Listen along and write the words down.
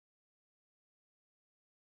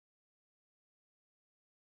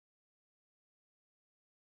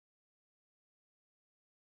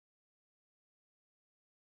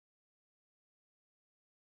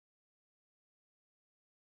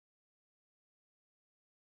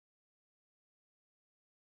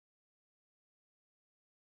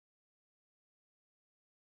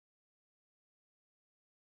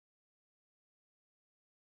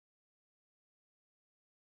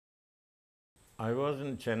I was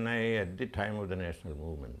in Chennai at the time of the national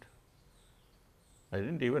movement. I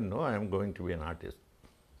didn't even know I am going to be an artist,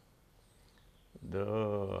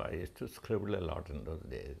 though I used to scribble a lot in those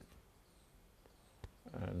days.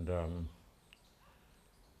 And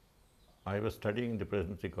I was studying in the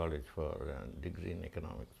Presidency College for a degree in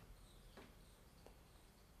economics.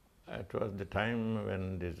 It was the time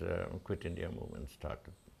when this Quit India movement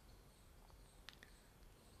started.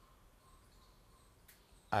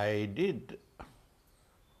 I did,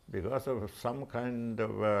 because of some kind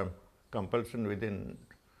of compulsion within,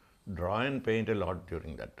 draw and paint a lot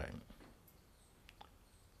during that time.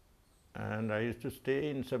 And I used to stay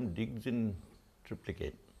in some digs in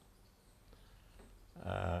Triplicate.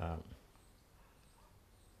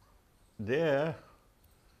 There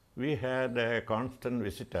we had a constant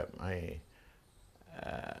visitor. My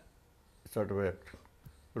sort of a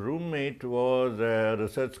roommate was a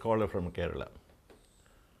research scholar from Kerala.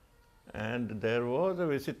 And there was a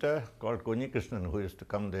visitor called Krishnan who used to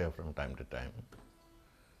come there from time to time.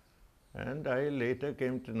 And I later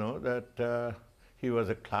came to know that he was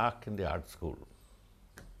a clerk in the art school.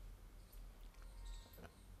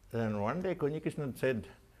 Then one day Krishnan said,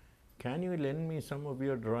 "Can you lend me some of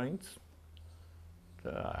your drawings?"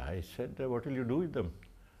 I said, "What will you do with them?"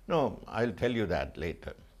 "No, I'll tell you that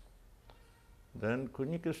later." Then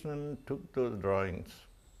Krishnan took those drawings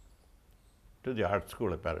to the art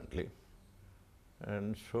school apparently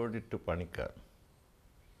and showed it to Panikkar.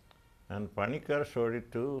 And Panikkar showed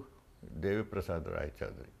it to Devi Prasad Rai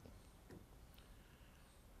Chaudhary.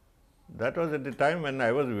 That was at the time when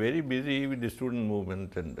I was very busy with the student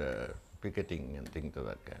movement and picketing and things of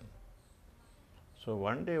that kind. So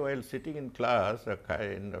one day while sitting in class, a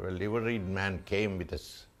kind of a liveried man came with a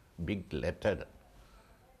big letter.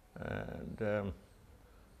 And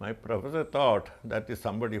my professor thought that is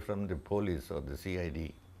somebody from the police or the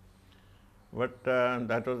CID. But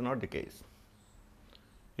that was not the case.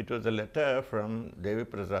 It was a letter from Devi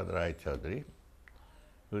Prasad Rai Chaudhary,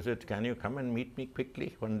 who said, "Can you come and meet me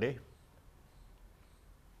quickly one day?"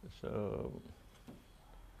 So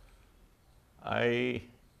I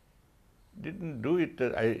didn't do it.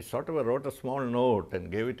 I sort of wrote a small note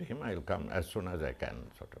and gave it to him. "I'll come as soon as I can,"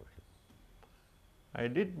 sort of. I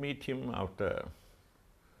did meet him after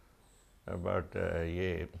about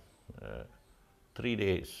 3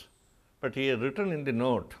 days. But he had written in the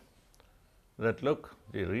note that, "Look,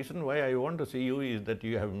 the reason why I want to see you is that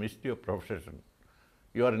you have missed your profession.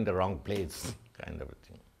 You are in the wrong place," kind of a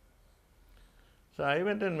thing. So I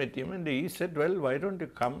went and met him, and he said, "Well, why don't you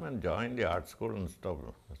come and join the art school and stop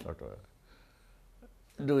sort of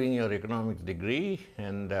doing your economics degree,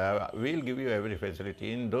 and we'll give you every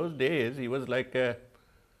facility." In those days, he was like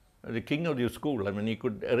the king of the school. I mean, he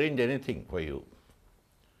could arrange anything for you.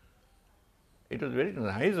 It was very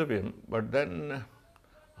nice of him, but then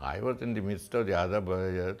I was in the midst of the other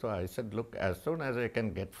boys, so I said, "Look, as soon as I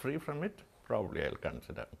can get free from it, probably I'll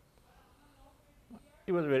consider."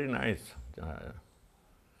 He was very nice.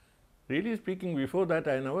 Really speaking, before that,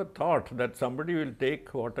 I never thought that somebody will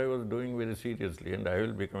take what I was doing very seriously and I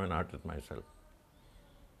will become an artist myself.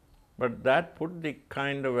 But that put the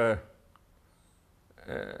kind of a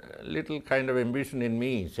little kind of ambition in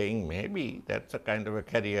me, saying maybe that's a kind of a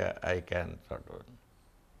career I can sort of.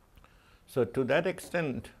 So to that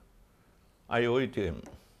extent, I owe it to him,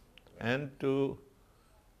 and to,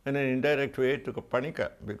 in an indirect way, to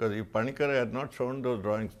Panikkar, because if Panikkar had not shown those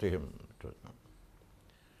drawings to him, it was not.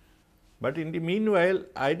 But in the meanwhile,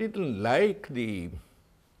 I didn't like the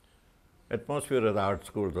atmosphere of the art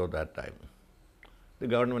schools of that time, the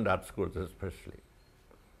government art schools especially.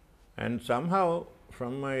 And somehow,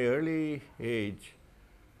 from my early age,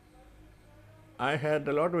 I had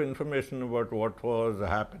a lot of information about what was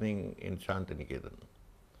happening in Shantiniketan,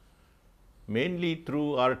 mainly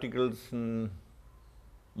through articles in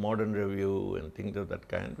Modern Review and things of that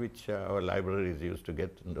kind, which our libraries used to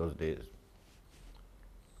get in those days.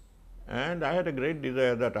 And I had a great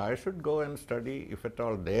desire that I should go and study, if at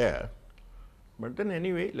all there. But then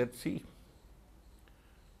anyway, let's see.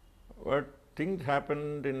 But things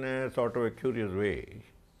happened in a sort of a curious way.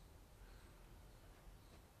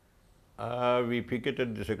 We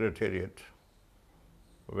picketed the secretariat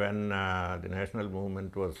when the national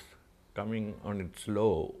movement was coming on its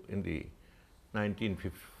low in the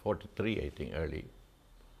 1943, I think, early.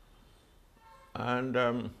 And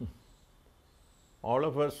all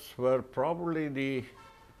of us were probably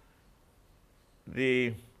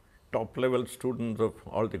the top level students of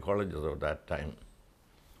all the colleges of that time.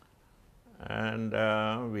 And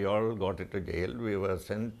we all got into jail. We were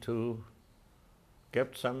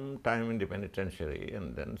kept some time in the penitentiary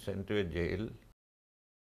and then sent to a jail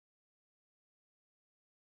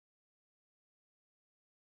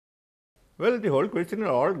Well, the whole question is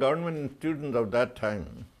all government institutions of that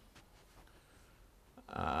time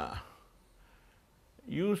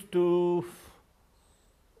used to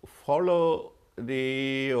follow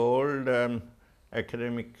the old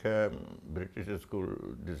academic British school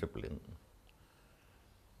discipline.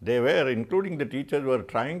 They were, including the teachers, were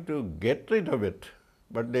trying to get rid of it,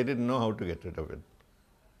 but they didn't know how to get rid of it.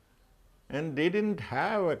 And they didn't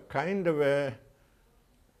have a kind of a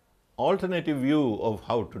alternative view of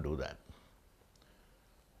how to do that.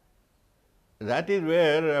 That is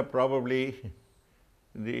where probably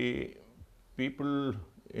the people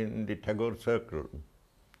in the Tagore circle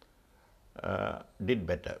did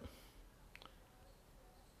better.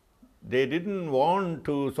 They didn't want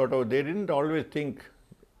to they didn't always think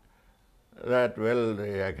that, well,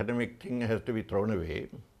 the academic thing has to be thrown away,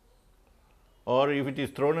 or if it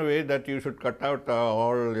is thrown away, that you should cut out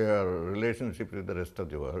all your relationships with the rest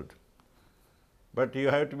of the world. But you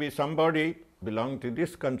have to be somebody belonging to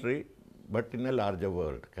this country, but in a larger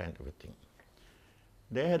world, kind of a thing.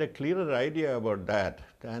 They had a clearer idea about that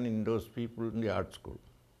than in those people in the art school.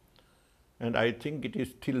 And I think it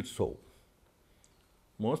is still so.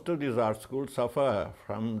 Most of these art schools suffer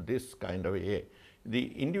from this kind of a.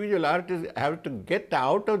 The individual artists have to get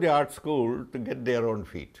out of the art school to get their own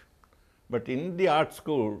feet. But in the art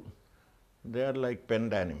school, they are like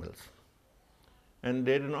penned animals. And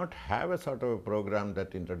they do not have a sort of a program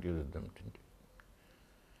that introduces them to it.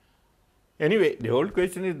 Anyway, the whole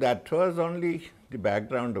question is that was only the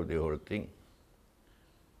background of the whole thing.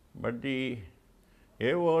 But the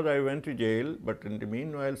was I went to jail, but in the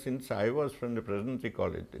meanwhile, since I was from the Presidency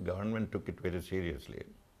College, the government took it very seriously.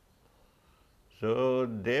 So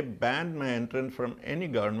they banned my entrance from any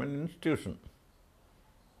government institution.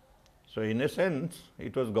 So in a sense,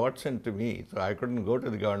 it was God sent to me, so I couldn't go to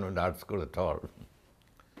the government art school at all.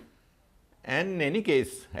 And in any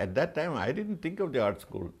case, at that time, I didn't think of the art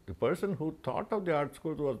school. The person who thought of the art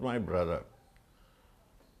school was my brother,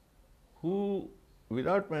 who,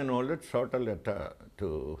 without my knowledge, shot a letter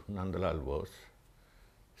to Nandalal Bose,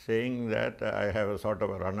 saying that I have a sort of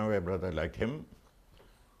a runaway brother like him,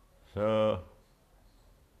 so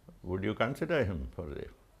would you consider him for this?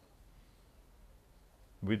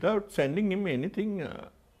 Without sending him anything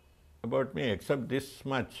about me except this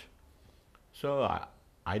much. So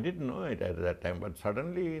I didn't know it at that time, but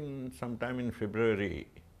suddenly sometime in February,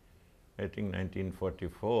 I think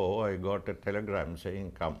 1944, I got a telegram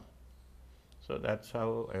saying, come. So that's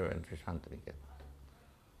how I went to Shantiniketan.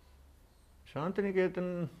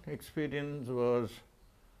 Shantiniketan experience was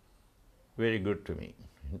very good to me.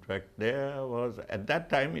 In fact, there was, at that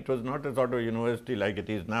time, it was not a sort of university like it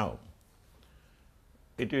is now.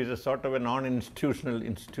 It is a sort of a non-institutional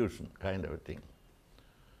institution kind of a thing.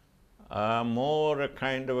 More a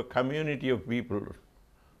kind of a community of people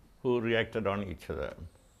who reacted on each other.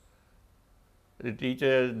 The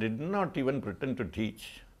teachers did not even pretend to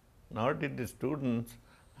teach, nor did the students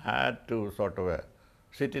had to sort of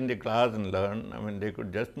sit in the class and learn. I mean, they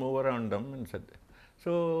could just move around them and sit.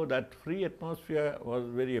 So that free atmosphere was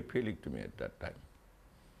very appealing to me at that time.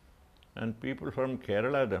 And people from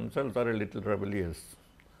Kerala themselves are a little rebellious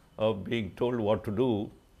of being told what to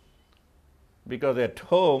do, because at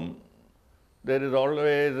home there is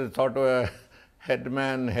always a sort of a head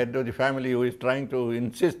of the family who is trying to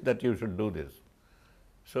insist that you should do this.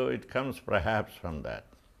 So it comes perhaps from that.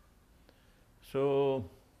 So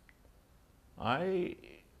I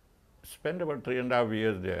spent about 3.5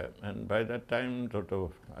 years there, and by that time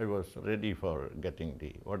I was ready for getting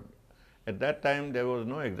at that time there was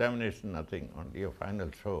no examination, nothing, only a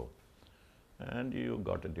final show, and you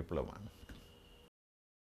got a diploma.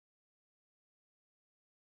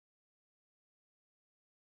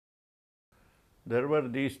 There were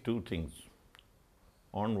these two things.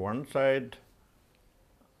 On one side,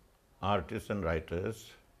 artists and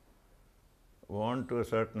writers want to a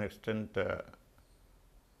certain extent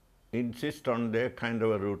insist on their kind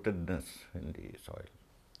of a rootedness in the soil.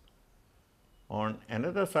 On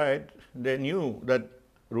another side, they knew that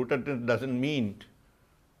rootedness doesn't mean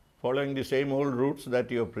following the same old roots that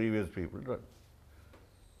your previous people did.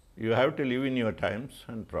 You have to live in your times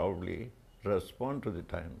and probably respond to the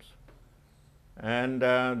times. And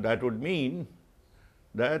that would mean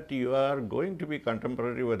that you are going to be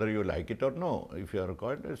contemporary whether you like it or no, if you are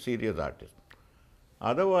quite a serious artist.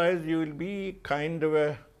 Otherwise, you will be kind of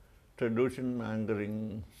a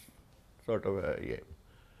tradition-mongering sort of a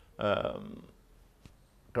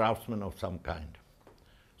craftsman of some kind.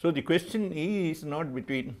 So the question is not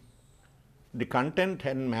between the content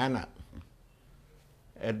and manner.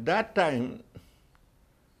 At that time,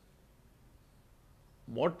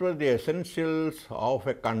 what were the essentials of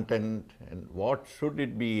a content and what should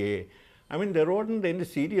it be a. I mean, there wasn't any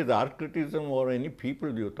serious art criticism or any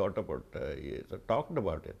people you thought about, talked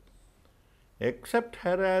about it. Except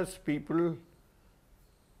whereas people,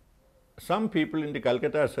 some people in the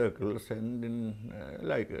Calcutta circles and in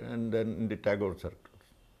and then in the Tagore circles.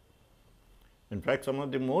 In fact, some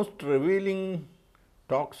of the most revealing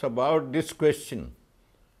talks about this question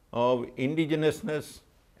of indigenousness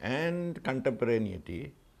and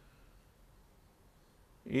contemporaneity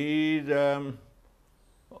is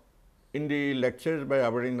in the lectures by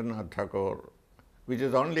Abanindranath Tagore, which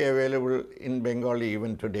is only available in Bengali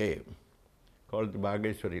even today, called the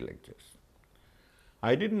Bhageshwari lectures.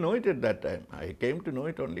 I didn't know it at that time. I came to know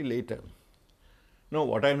it only later. No,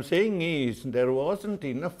 what I am saying is there wasn't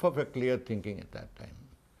enough of a clear thinking at that time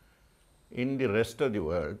in the rest of the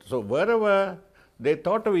world. So wherever they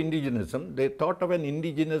thought of indigenism, they thought of an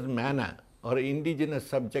indigenous manner or indigenous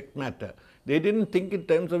subject matter. They didn't think in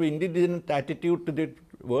terms of indigenous attitude to the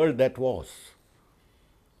world that was,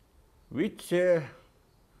 which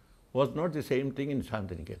was not the same thing in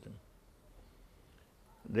Shantiniketan.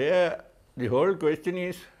 There, the whole question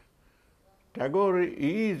is, Tagore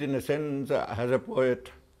is in a sense, as a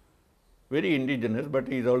poet, very indigenous, but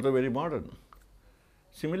he is also very modern.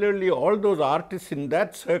 Similarly, all those artists in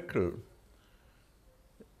that circle,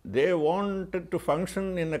 they wanted to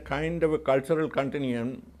function in a kind of a cultural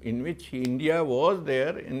continuum in which India was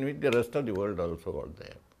there, in which the rest of the world also was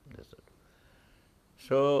there.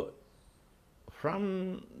 So,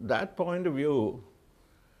 from that point of view,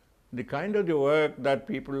 the kind of the work that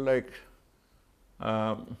people like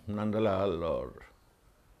Nandalal or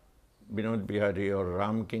Binod Bihari or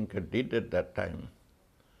Ram Kinkar did at that time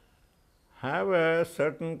have a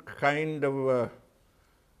certain kind of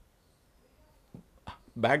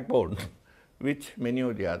backbone which many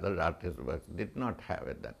of the other artists' works did not have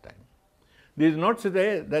at that time. This is not to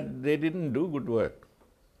say that they didn't do good work,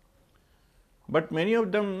 but many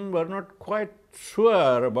of them were not quite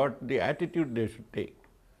sure about the attitude they should take,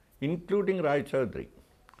 including Rai Chaudhary.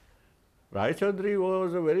 Rai Chaudhary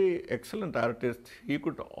was a very excellent artist. He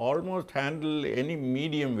could almost handle any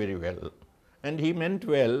medium very well, and he meant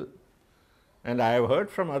well. And I have heard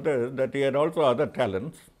from others that he had also other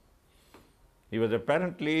talents. He was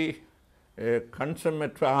apparently a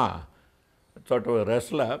consummate, sort of a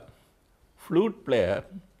wrestler, flute player,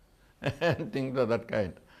 and things of that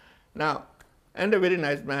kind. Now, and a very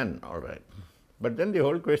nice man, all right. But then the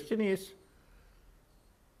whole question is,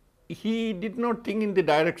 he did not think in the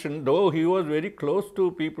direction, though he was very close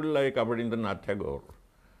to people like Abanindranath Tagore.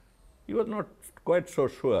 He was not quite so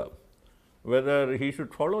sure whether he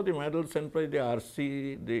should follow the medal sent by the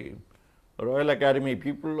RC, the Royal Academy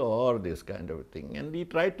people, or this kind of a thing. And he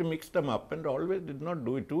tried to mix them up and always did not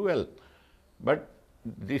do it too well. But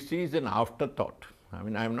this is an afterthought. I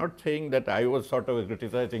mean, I am not saying that I was sort of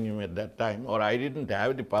criticizing him at that time, or I didn't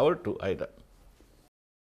have the power to either.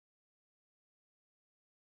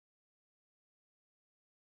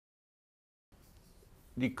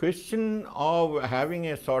 The question of having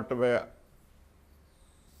a sort of a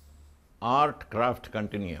art-craft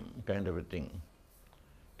continuum kind of a thing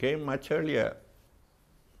came much earlier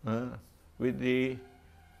with the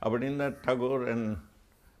Abanindranath Tagore and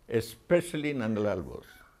especially Nandalal Bose.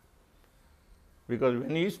 Because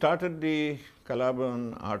when he started the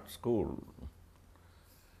Kalabhavan Art School,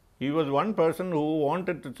 he was one person who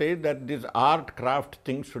wanted to say that this art-craft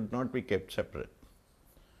thing should not be kept separate.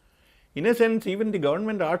 In a sense, even the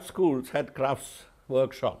government art schools had crafts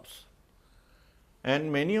workshops.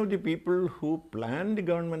 And many of the people who planned the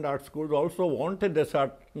government art schools also wanted a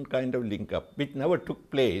certain kind of link-up, which never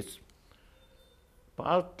took place,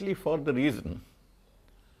 partly for the reason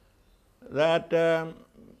that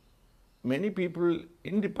many people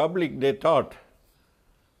in the public, they thought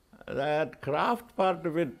that craft part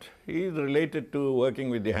of it is related to working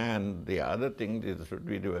with the hand, the other thing is should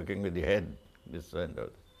be the working with the head, this and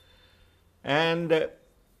that. And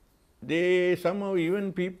they somehow,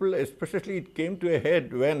 even people, especially it came to a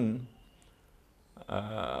head when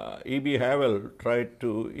E.B. Havel tried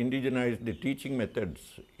to indigenize the teaching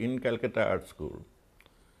methods in Calcutta Art School.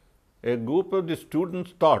 A group of the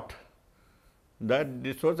students thought that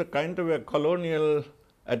this was a kind of a colonial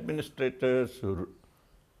administrator's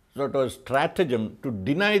sort of stratagem to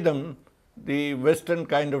deny them the Western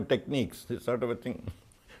kind of techniques, this sort of a thing,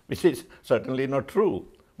 which is certainly not true.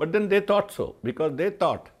 But then they thought so, because they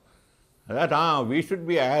thought that we should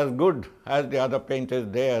be as good as the other painters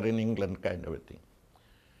there in England, kind of a thing.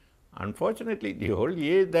 Unfortunately, the whole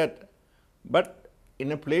is that, but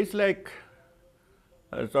in a place like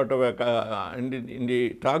sort of in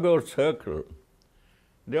the Tagore circle,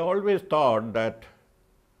 they always thought that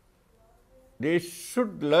they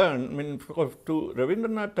should learn, to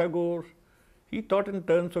Rabindranath Tagore, he thought in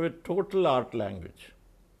terms of a total art language.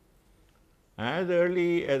 As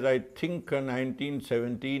early as I think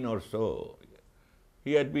 1917 or so,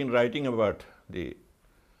 he had been writing about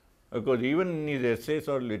because even in his essays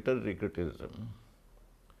or literary criticism,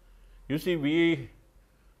 you see, we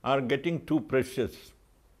are getting too precious.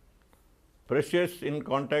 Precious in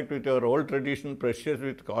contact with our old tradition, precious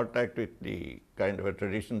with contact with the kind of a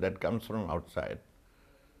tradition that comes from outside.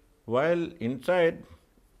 While inside,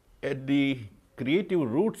 at the creative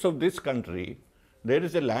roots of this country, there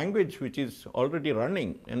is a language which is already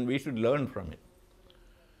running and we should learn from it.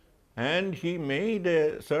 And he made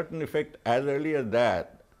a certain effect as early as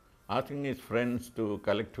that, asking his friends to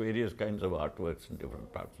collect various kinds of artworks in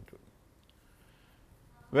different parts of the world.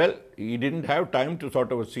 Well, he didn't have time to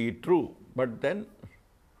sort of see it through, but then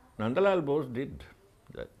Nandalal Bose did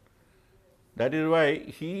that. That is why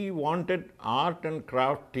he wanted art and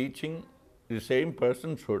craft teaching, the same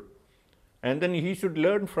person should, and then he should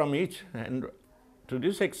learn from each, and to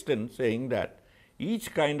this extent saying that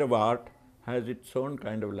each kind of art has its own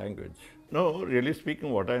kind of language. No, really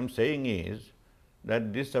speaking, what I am saying is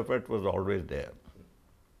that this effort was always there.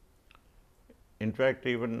 In fact,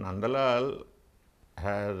 even Nandalal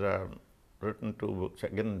has written two books,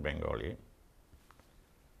 again in Bengali.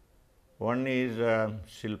 One is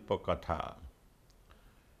Shilpa Katha,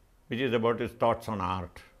 which is about his thoughts on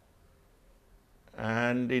art,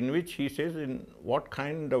 and in which he says in what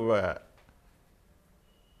kind of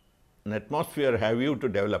an atmosphere have you to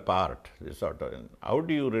develop art, this sort of, how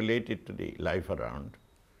do you relate it to the life around?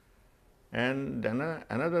 And then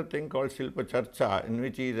another thing called Shilpa Charcha, in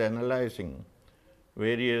which he is analyzing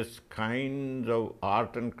various kinds of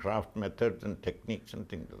art and craft methods and techniques and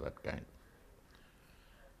things of that kind.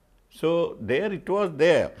 So there it was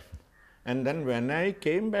there. And then when I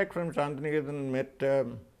came back from Shantiniketan and met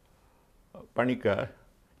Panika,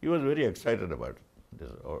 he was very excited about this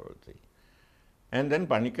whole thing. And then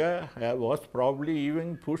Panika was probably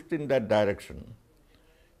even pushed in that direction,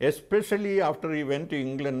 especially after he went to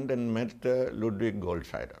England and met Ludwig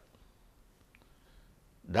Goldscheider.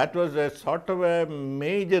 That was a sort of a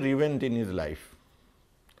major event in his life.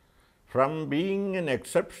 From being an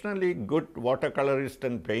exceptionally good watercolorist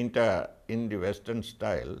and painter in the Western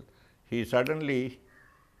style, he suddenly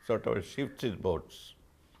sort of shifts his boats.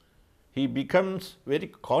 He becomes very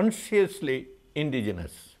consciously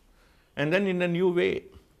indigenous, and then in a new way.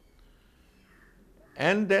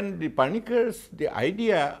 And then the Panikars, the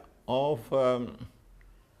idea of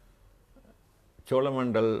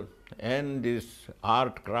Cholamandal and this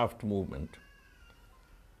art craft movement,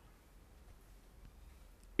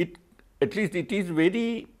 at least it is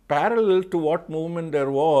very parallel to what movement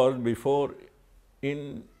there was before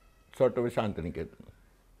in sort of Shantiniketan.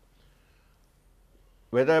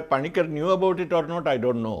 Whether Panikar knew about it or not, I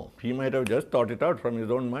don't know. He might have just thought it out from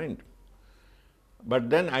his own mind.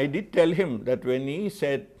 But then I did tell him that when he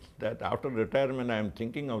said that after retirement I am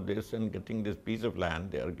thinking of this and getting this piece of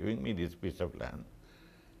land, they are giving me this piece of land,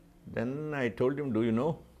 then I told him, do you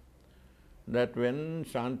know that when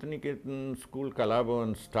Shantiniketan School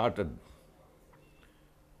Kalabhavan started,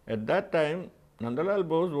 at that time Nandalal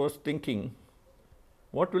Bose was thinking,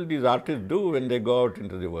 what will these artists do when they go out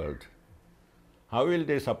into the world? How will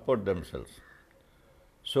they support themselves?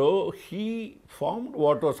 So he formed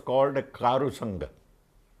what was called a Karu Sangha.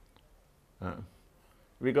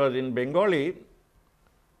 Because in Bengali,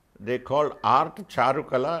 they call art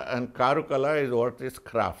Charukala and Karukala is what is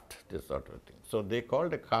craft, this sort of thing. So they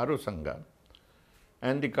called a Karu Sangha.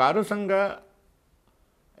 And the Karu Sangha,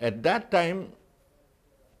 at that time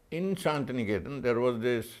in Shantiniketan, there was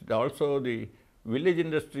this also the village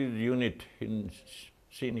industries unit in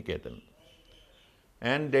Sriniketan.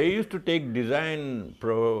 And they used to take design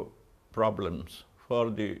problems for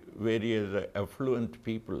the various affluent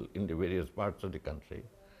people in the various parts of the country.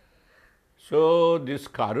 So this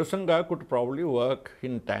Karu Sangha could probably work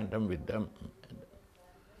in tandem with them.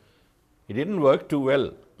 It didn't work too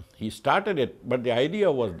well. He started it, but the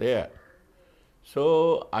idea was there.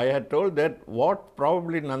 So I had told that what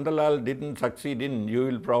probably Nandalal didn't succeed in, you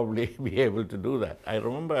will probably be able to do that. I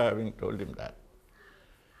remember having told him that.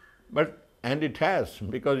 And it has,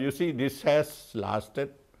 because you see, this has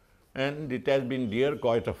lasted and it has been there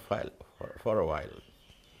quite a while, for a while.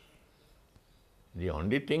 The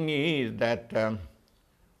only thing is that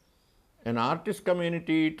an artist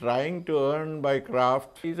community trying to earn by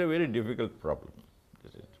craft is a very difficult problem.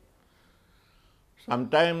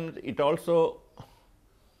 Sometimes it also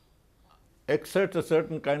exerts a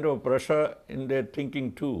certain kind of pressure in their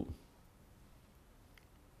thinking too.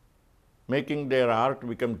 making their art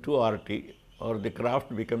become too arty, or the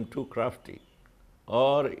craft become too crafty,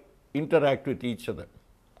 or interact with each other.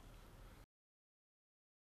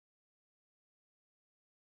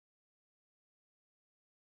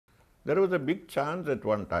 There was a big chance at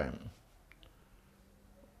one time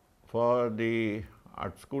for the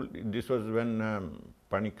art school. This was when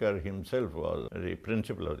Panikkar himself was the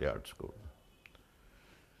principal of the art school.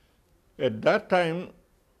 At that time,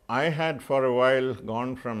 I had for a while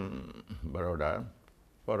gone from Baroda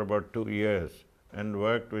for about 2 years and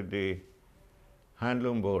worked with the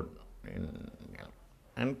handloom board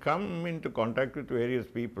and come into contact with various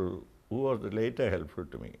people who was later helpful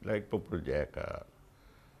to me, like Puppul Jayaka,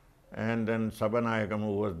 and then Sabanayakam,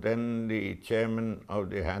 who was then the chairman of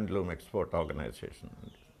the Handloom Export Organization.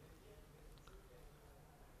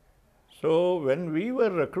 So when we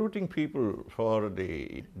were recruiting people for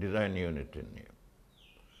the design unit in here,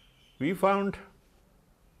 we found,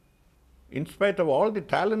 in spite of all the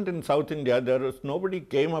talent in South India, there was nobody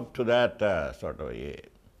came up to that sort of a.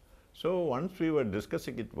 So once we were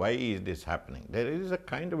discussing it, why is this happening? There is a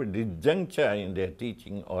kind of a disjuncture in their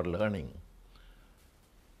teaching or learning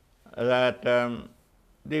that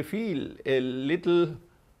they feel a little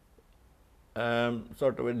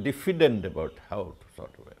sort of a diffident about how to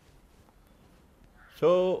sort of.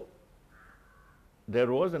 So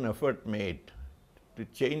there was an effort made to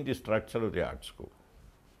change the structure of the art school.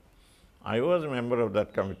 I was a member of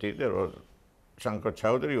that committee. There was Shankar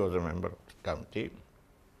Chowdhury was a member of the committee.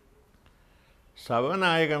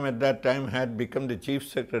 Savanayagam at that time had become the chief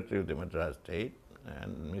secretary of the Madras State,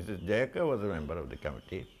 and Mrs. Jayaka was a member of the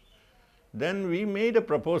committee. Then we made a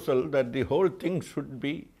proposal that the whole thing should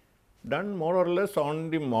be done more or less on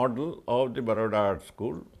the model of the Baroda Art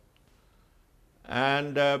School,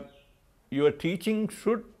 and your teaching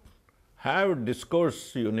should have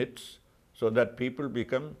discourse units so that people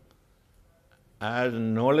become as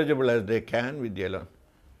knowledgeable as they can with the learning.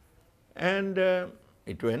 And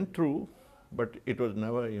it went through, but it was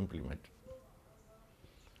never implemented.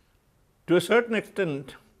 To a certain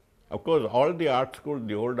extent, of course, all the art schools,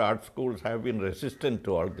 the old art schools have been resistant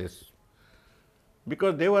to all this,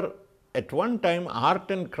 because they were at one time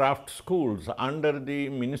art and craft schools under the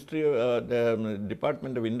Ministry of the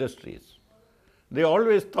Department of Industries. They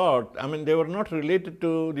always thought, I mean, they were not related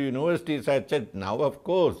to the universities as such. Now, of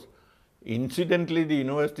course, incidentally, the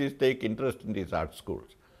universities take interest in these art schools.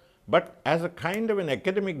 But as a kind of an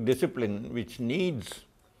academic discipline which needs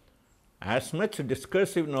as much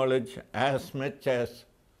discursive knowledge as much as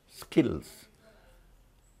skills,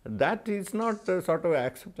 that is not sort of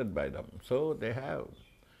accepted by them. So they have.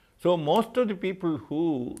 So most of the people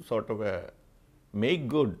who sort of make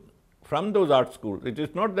good from those art schools, it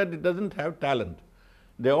is not that it doesn't have talent.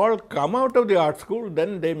 They all come out of the art school,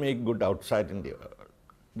 then they make good outside in the world.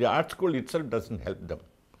 The art school itself doesn't help them.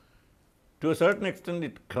 To a certain extent,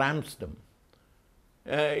 it cramps them.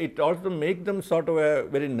 It also makes them sort of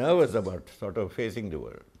very nervous about sort of facing the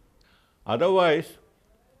world. Otherwise,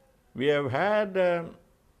 we have had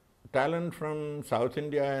talent from South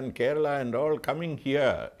India and Kerala and all coming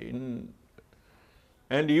here and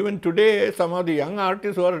even today some of the young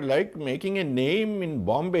artists who are like making a name in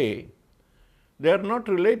Bombay, they are not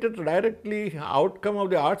related directly outcome of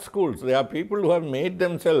the art schools. They are people who have made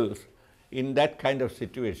themselves in that kind of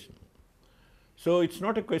situation. So it's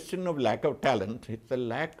not a question of lack of talent, it's a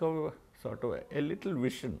lack of sort of a little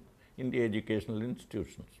vision in the educational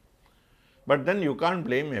institutions. But then you can't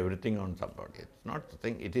blame everything on somebody. It's not the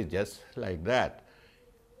thing, it is just like that.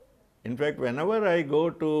 In fact, whenever I go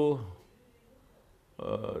to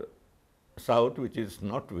South, which is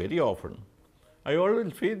not very often, I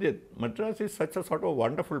always feel that Madras is such a sort of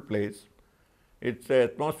wonderful place. Its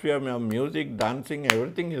atmosphere, music, dancing,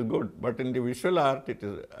 everything is good, but in the visual art, it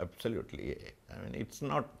is absolutely, I mean, it's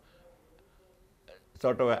not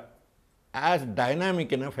sort of as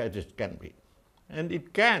dynamic enough as it can be. And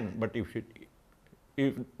it can, but if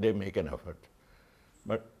they make an effort.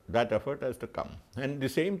 But that effort has to come. And the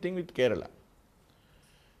same thing with Kerala.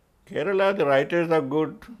 Kerala, the writers are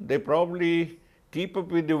good. They probably keep up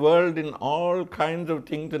with the world in all kinds of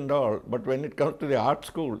things and all. But when it comes to the art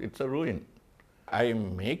school, it's a ruin. I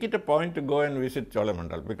make it a point to go and visit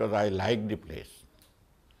Cholamandal because I like the place.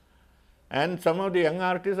 And some of the young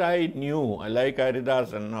artists I knew, like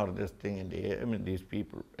Haridasan or this thing, I mean these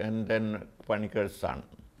people, and then Panikkar's son.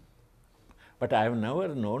 But I have never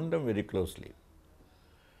known them very closely.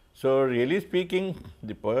 So really speaking,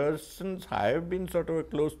 the persons I have been sort of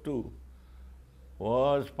close to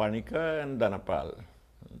was Panikkar and Dhanapal.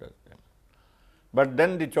 But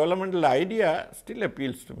then the Cholamandal idea still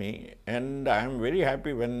appeals to me, and I am very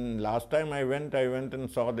happy when last time I went and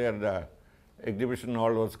saw their exhibition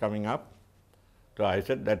hall was coming up. So I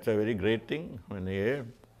said that's a very great thing,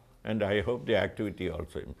 and I hope the activity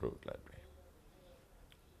also improved that way.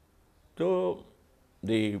 So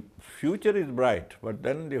the future is bright, but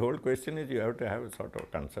then the whole question is you have to have a sort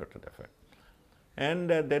of concerted effort. And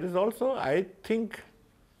there is also, I think,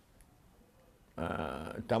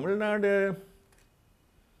 Tamil Nadu,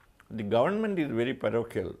 the government is very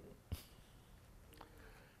parochial.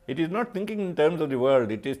 It is not thinking in terms of the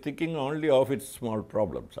world, it is thinking only of its small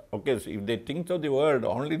problems. Okay, so if they think of the world,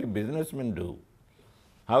 only the businessmen do.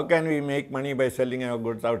 How can we make money by selling our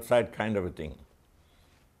goods outside, kind of a thing.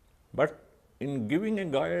 But in giving a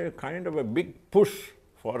guy a kind of a big push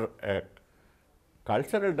for a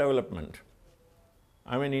cultural development,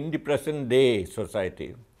 I mean, in the present day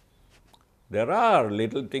society, there are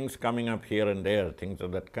little things coming up here and there, things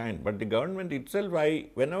of that kind. But the government itself,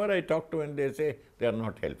 whenever I talk to them, they say they are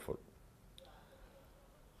not helpful.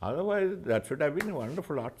 Otherwise, that should have been a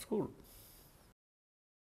wonderful art school.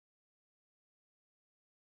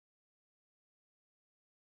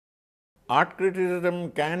 Art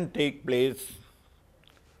criticism can take place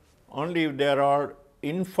only if there are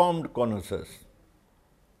informed connoisseurs.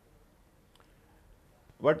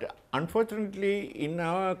 But unfortunately, in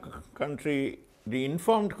our country, the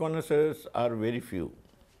informed connoisseurs are very few.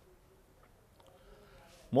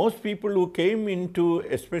 Most people who came into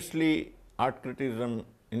especially art criticism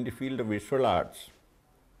in the field of visual arts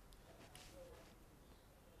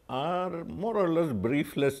are more or less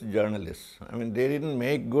briefless journalists. I mean, they didn't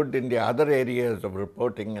make good in the other areas of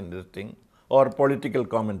reporting and this thing, or political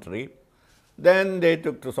commentary. Then they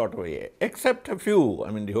took to sort of except a few.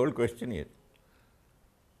 I mean, the whole question is,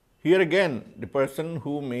 here again, the person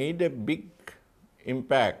who made a big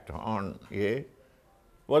impact on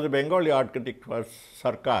was a Bengali art critic, was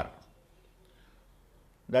Sarkar.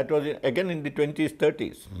 That was again in the 20s,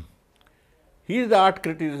 30s. His art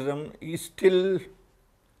criticism is still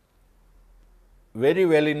very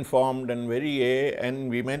well informed and and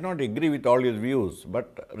we may not agree with all his views,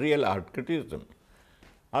 but real art criticism.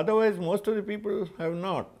 Otherwise, most of the people have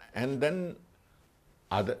not. And then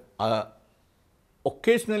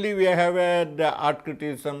occasionally we have had art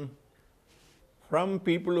criticism from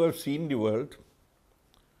people who have seen the world,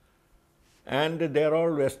 and they are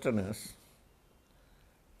all Westerners.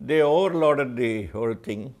 They overloaded the whole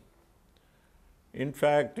thing. In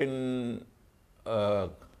fact, in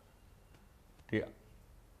the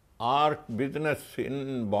art business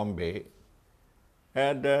in Bombay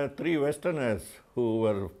had 3 Westerners who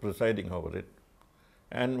were presiding over it,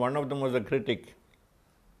 and one of them was a critic,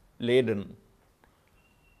 Leiden.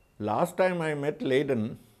 Last time I met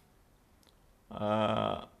Leiden,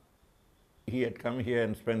 he had come here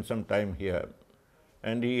and spent some time here,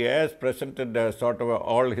 and he has presented sort of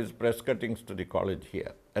all his press cuttings to the college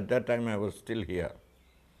here. At that time I was still here.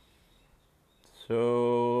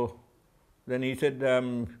 So then he said,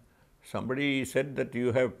 somebody said that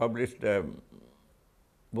you have published a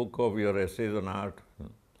book of your essays on art.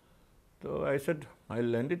 So I said, I'll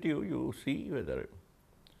lend it to you, you see whether.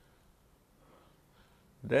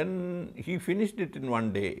 Then he finished it in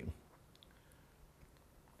one day.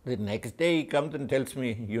 The next day he comes and tells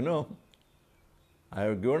me, you know, I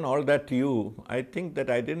have given all that to you. I think that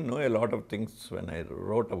I didn't know a lot of things when I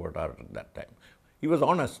wrote about art at that time. He was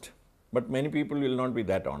honest, but many people will not be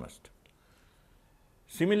that honest.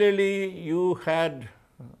 Similarly, you had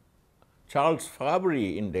Charles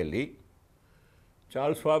Fabry in Delhi.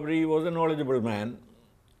 Charles Fabry was a knowledgeable man,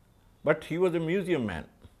 but he was a museum man.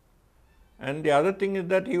 And the other thing is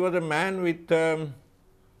that he was a man with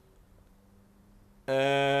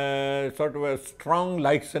sort of a strong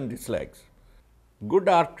likes and dislikes. Good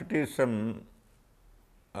art criticism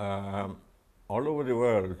all over the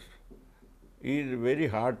world is very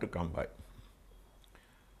hard to come by.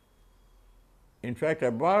 In fact,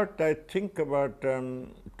 I think about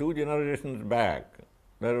 2 generations back,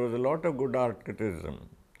 there was a lot of good art criticism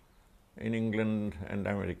in England and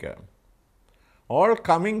America, all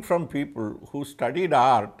coming from people who studied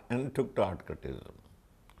art and took to art criticism.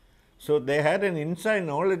 So they had an inside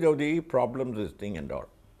knowledge of the problems, this thing and all.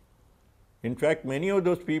 In fact, many of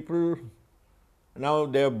those people, now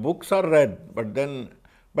their books are read, but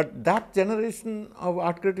that generation of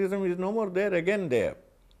art criticism is no more there again there.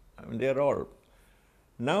 I mean, they are all.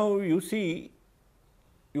 Now you see,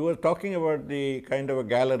 you were talking about the kind of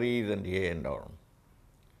galleries and all.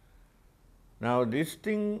 Now this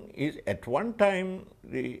thing is, at one time,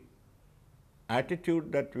 the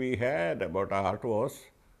attitude that we had about art was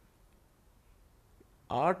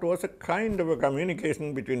a kind of a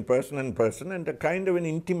communication between person and a kind of an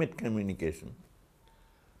intimate communication.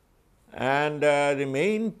 And the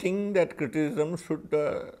main thing that criticism should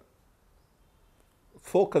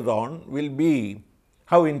focus on will be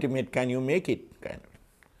how intimate can you make it, kind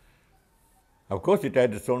of. Of course, it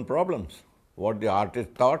had its own problems. What the artist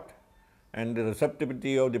thought and the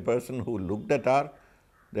receptivity of the person who looked at art,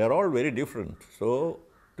 they are all very different. So,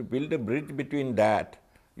 to build a bridge between that,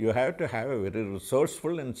 you have to have a very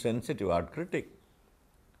resourceful and sensitive art critic.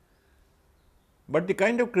 But the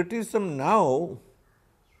kind of criticism now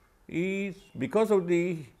is because of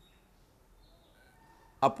the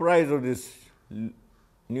uprise of this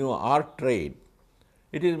new art trade,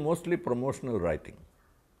 it is mostly promotional writing.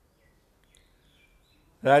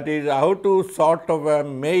 That is, how to sort of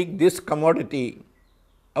make this commodity,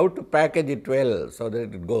 how to package it well so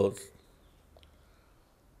that it goes.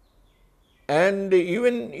 And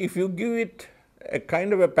even if you give it a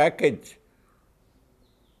kind of a package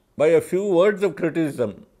by a few words of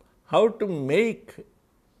criticism, how to make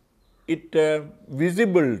it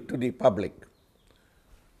visible to the public.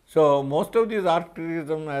 So, most of this art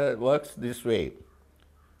criticism works this way.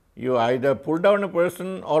 You either pull down a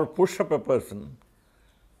person or push up a person,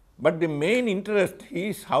 but the main interest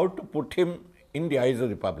is how to put him in the eyes of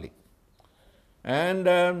the public.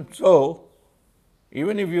 And so,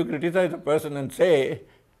 even if you criticize a person and say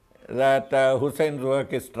that Hussein's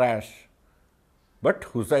work is trash, but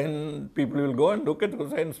Hussein, people will go and look at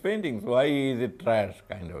Hussein's paintings, why is it trash,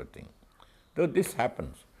 kind of a thing. So, this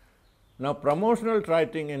happens. Now, promotional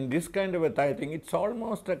writing and this kind of a thing, it's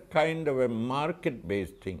almost a kind of a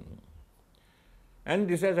market-based thing. And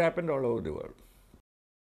this has happened all over the world.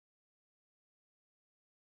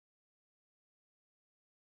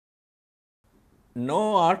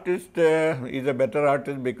 No artist is a better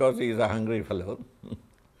artist because he is a hungry fellow.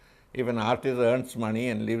 If an artist earns money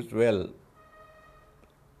and lives well,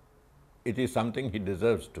 it is something he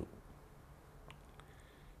deserves to.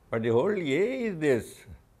 But the whole idea is this,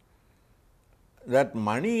 that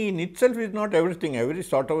money in itself is not everything. Every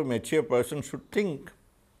sort of a mature person should think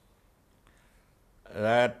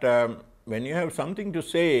that when you have something to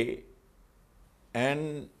say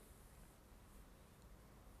and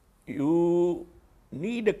you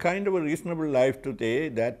need a kind of a reasonable life to say,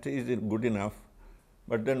 that is good enough.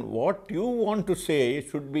 But then what you want to say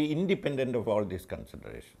should be independent of all these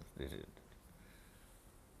considerations. This is it.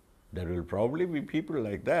 There will probably be people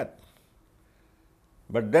like that.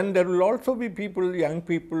 But then there will also be people, young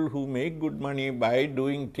people, who make good money by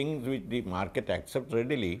doing things which the market accepts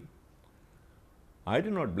readily. I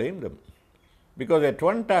do not blame them. Because at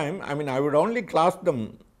one time, I would only class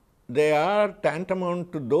them, they are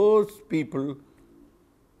tantamount to those people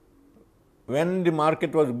when the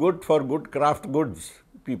market was good for good craft goods.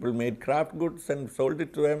 People made craft goods and sold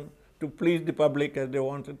it to them to please the public as they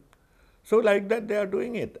wanted. So, like that they are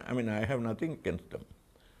doing it. I have nothing against them.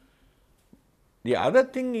 The other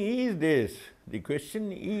thing is this, the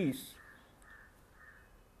question is,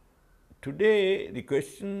 today the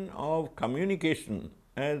question of communication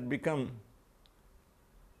has become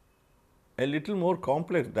a little more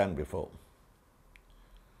complex than before.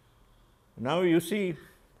 Now, you see,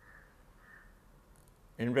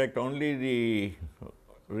 in fact, only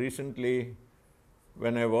recently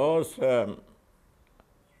when I was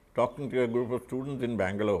talking to a group of students in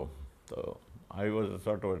Bangalore, so I was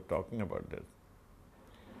sort of talking about this.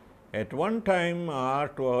 At one time,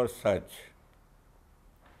 art was such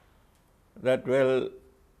that, well,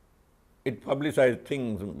 it publicized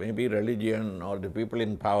things, maybe religion or the people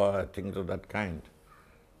in power, things of that kind.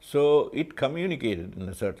 So, it communicated in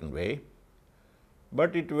a certain way,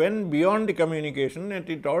 but it went beyond the communication and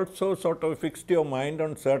it also sort of fixed your mind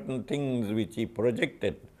on certain things which he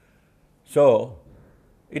projected. So,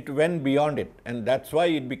 it went beyond it, and that is why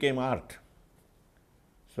it became art.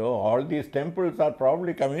 So, all these temples are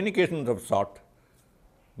probably communications of sort,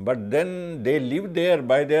 but then they live there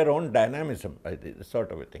by their own dynamism, by this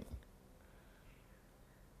sort of a thing.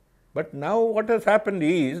 But now what has happened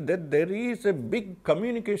is that there is a big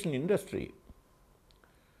communication industry,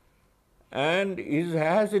 and it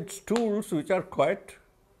has its tools which are quite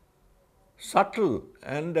subtle,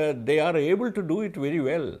 and they are able to do it very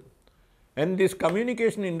well. And this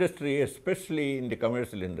communication industry, especially in the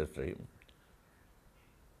commercial industry,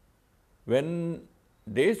 when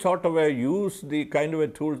they sort of use the kind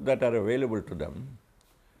of tools that are available to them,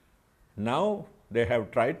 now they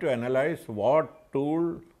have tried to analyze what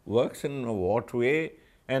tool works in what way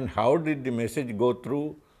and how did the message go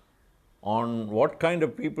through, on what kind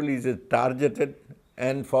of people is it targeted,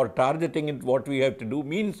 and for targeting it what we have to do,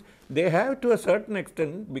 means they have to a certain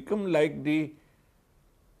extent become like they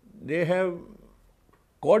have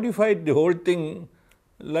codified the whole thing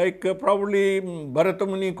like probably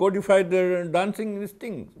Bharatamuni codified the dancing these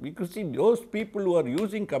things. Because see, those people who are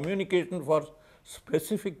using communication for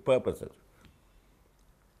specific purposes.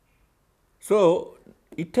 So,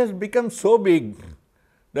 it has become so big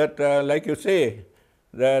that like you say,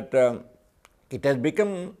 that it has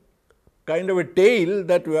become kind of a tail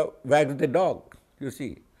that wags the dog, you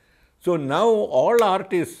see. So, now all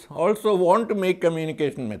artists also want to make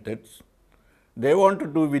communication methods. They want to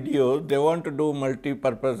do videos, they want to do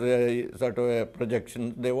multi-purpose sort of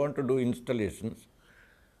projections, they want to do installations.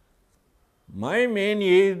 My main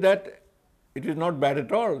is that it is not bad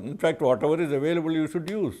at all. In fact, whatever is available you should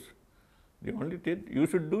use. The only thing, you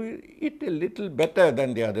should do it a little better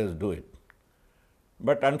than the others do it.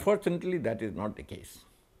 But unfortunately, that is not the case.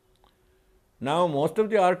 Now, most of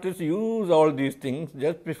the artists use all these things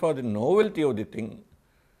just for the novelty of the thing,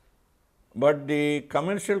 but the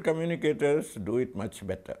commercial communicators do it much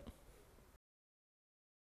better.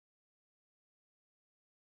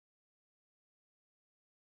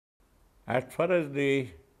 As far as the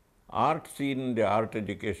art scene, the art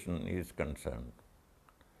education is concerned,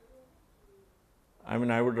 I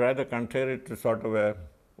mean, I would rather compare it to sort of a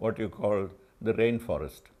what you call the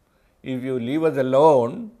rainforest. If you leave us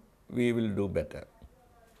alone, we will do better.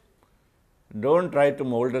 Don't try to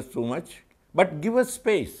mold us too much, but give us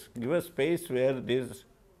space. Give us space where this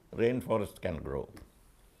rainforest can grow.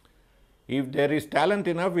 If there is talent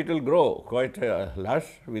enough, it will grow quite lush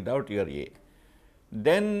without your aid.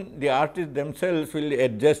 Then the artists themselves will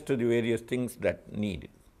adjust to the various things that need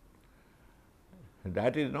it.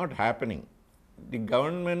 That is not happening. The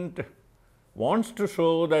government wants to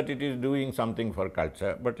show that it is doing something for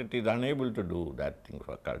culture, but it is unable to do that thing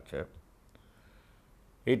for culture.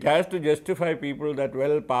 It has to justify people that,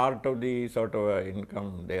 well, part of the sort of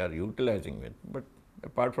income they are utilizing it, but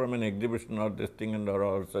apart from an exhibition or this thing and or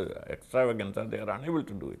also extravaganza, they are unable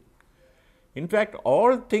to do it. In fact,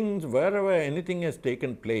 all things, wherever anything has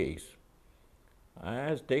taken place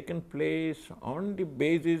on the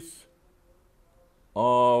basis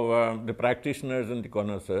of the practitioners and the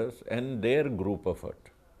connoisseurs and their group effort.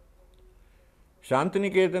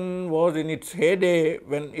 Shantiniketan was in its heyday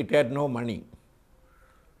when it had no money.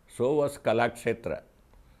 So was Kalakshetra.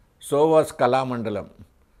 So was Kalamandalam.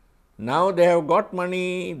 Now they have got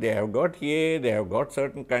money, they have got they have got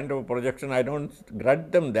certain kind of projection. I don't grudge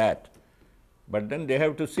them that. But then they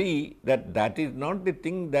have to see that that is not the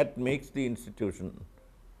thing that makes the institution,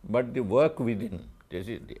 but the work within.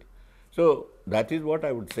 So, that is what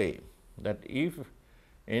I would say, that if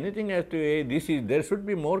anything has to there should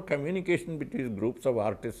be more communication between groups of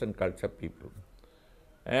artists and culture people,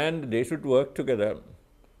 and they should work together,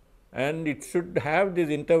 and it should have this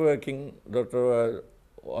interworking that,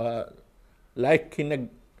 like in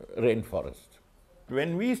a rainforest.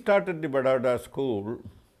 When we started the Baroda school,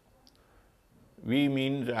 we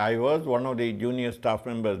means I was one of the junior staff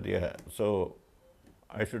members there. So,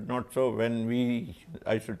 I should not so when we,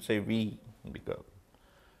 I should say we, because.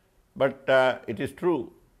 But it is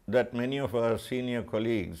true that many of our senior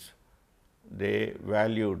colleagues, they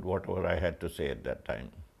valued whatever I had to say at that time.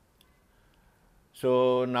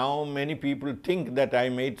 So, now many people think that I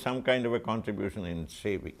made some kind of a contribution in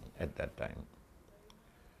saving at that time.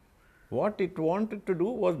 What it wanted to do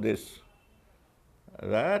was this,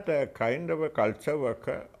 that a kind of a culture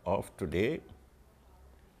worker of today,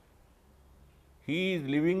 he is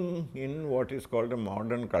living in what is called a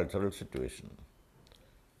modern cultural situation.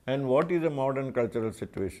 And what is a modern cultural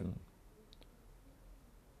situation?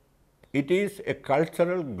 It is a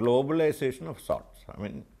cultural globalization of sorts. I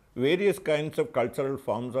mean, various kinds of cultural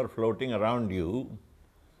forms are floating around you.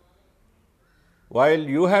 While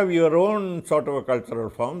you have your own sort of a cultural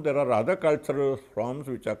form, there are other cultural forms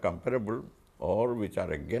which are comparable or which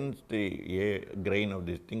are against the grain of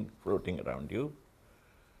this thing floating around you.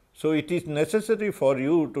 So, it is necessary for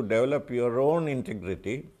you to develop your own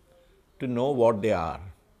integrity, to know what they are,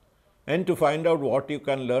 and to find out what you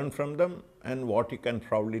can learn from them and what you can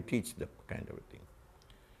probably teach them, kind of a thing.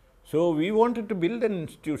 So, we wanted to build an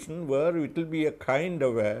institution where it will be a kind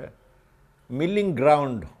of a milling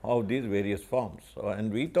ground of these various forms.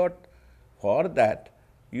 And we thought for that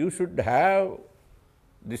you should have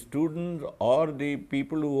the students or the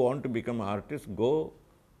people who want to become artists go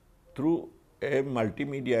through a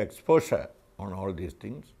multimedia exposure on all these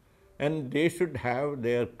things, and they should have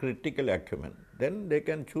their critical acumen. Then they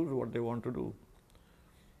can choose what they want to do.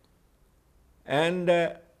 And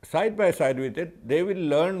side by side with it, they will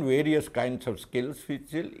learn various kinds of skills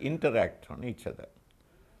which will interact on each other.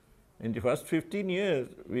 In the first 15 years,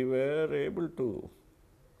 we were able to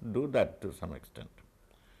do that to some extent,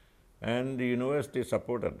 and the university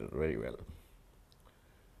supported it very well.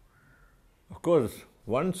 Of course,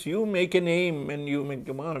 once you make a name and you make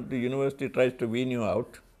a mark, the university tries to wean you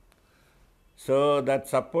out. So that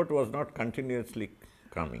support was not continuously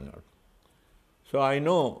coming out. So I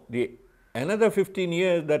know another 15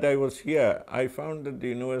 years that I was here, I found that the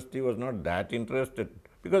university was not that interested,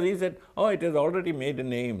 because he said, oh, it has already made a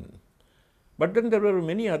name. But then there were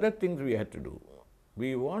many other things we had to do.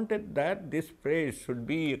 We wanted that this place should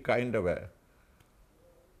be a kind of a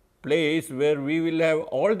place where we will have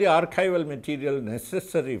all the archival material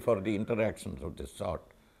necessary for the interactions of this sort,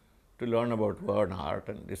 to learn about word art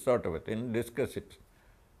and this sort of a thing, discuss it.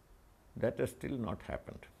 That has still not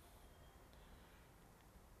happened.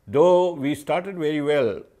 Though we started very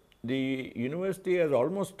well, the university has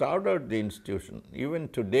almost starved out the institution. Even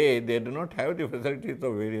today, they do not have the facilities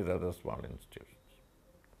of various other small institutions.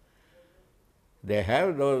 They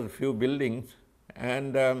have those few buildings,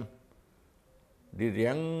 and these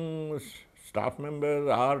young staff members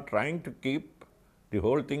are trying to keep the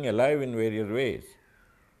whole thing alive in various ways.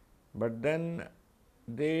 But then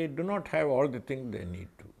they do not have all the things they need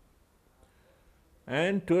to.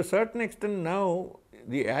 And to a certain extent now,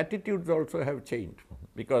 the attitudes also have changed,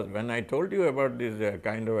 because when I told you about this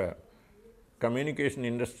kind of a communication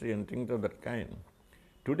industry and things of that kind,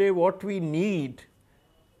 today what we need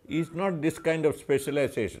is not this kind of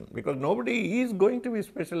specialization, because nobody is going to be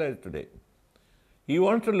specialized today. He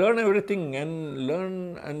wants to learn everything and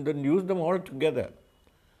learn and then use them all together.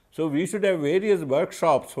 So we should have various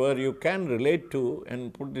workshops where you can relate to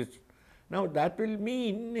and put this. Now that will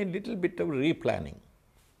mean a little bit of replanning.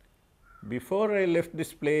 Before I left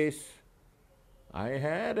this place, I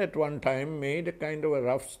had at one time made a kind of a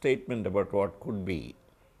rough statement about what could be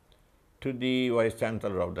to the Vice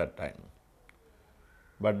Chancellor of that time.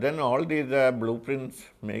 But then all these blueprints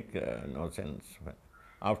make no sense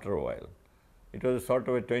after a while. It was sort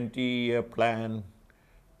of a 20-year plan,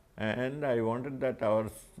 and I wanted that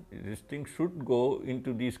this thing should go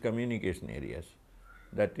into these communication areas,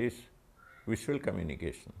 that is visual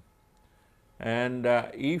communication. And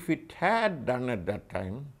if it had done at that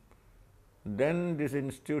time, then this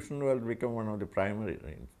institution will become one of the primary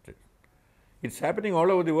institutions. It's happening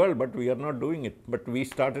all over the world, but we are not doing it. But we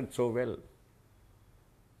started so well.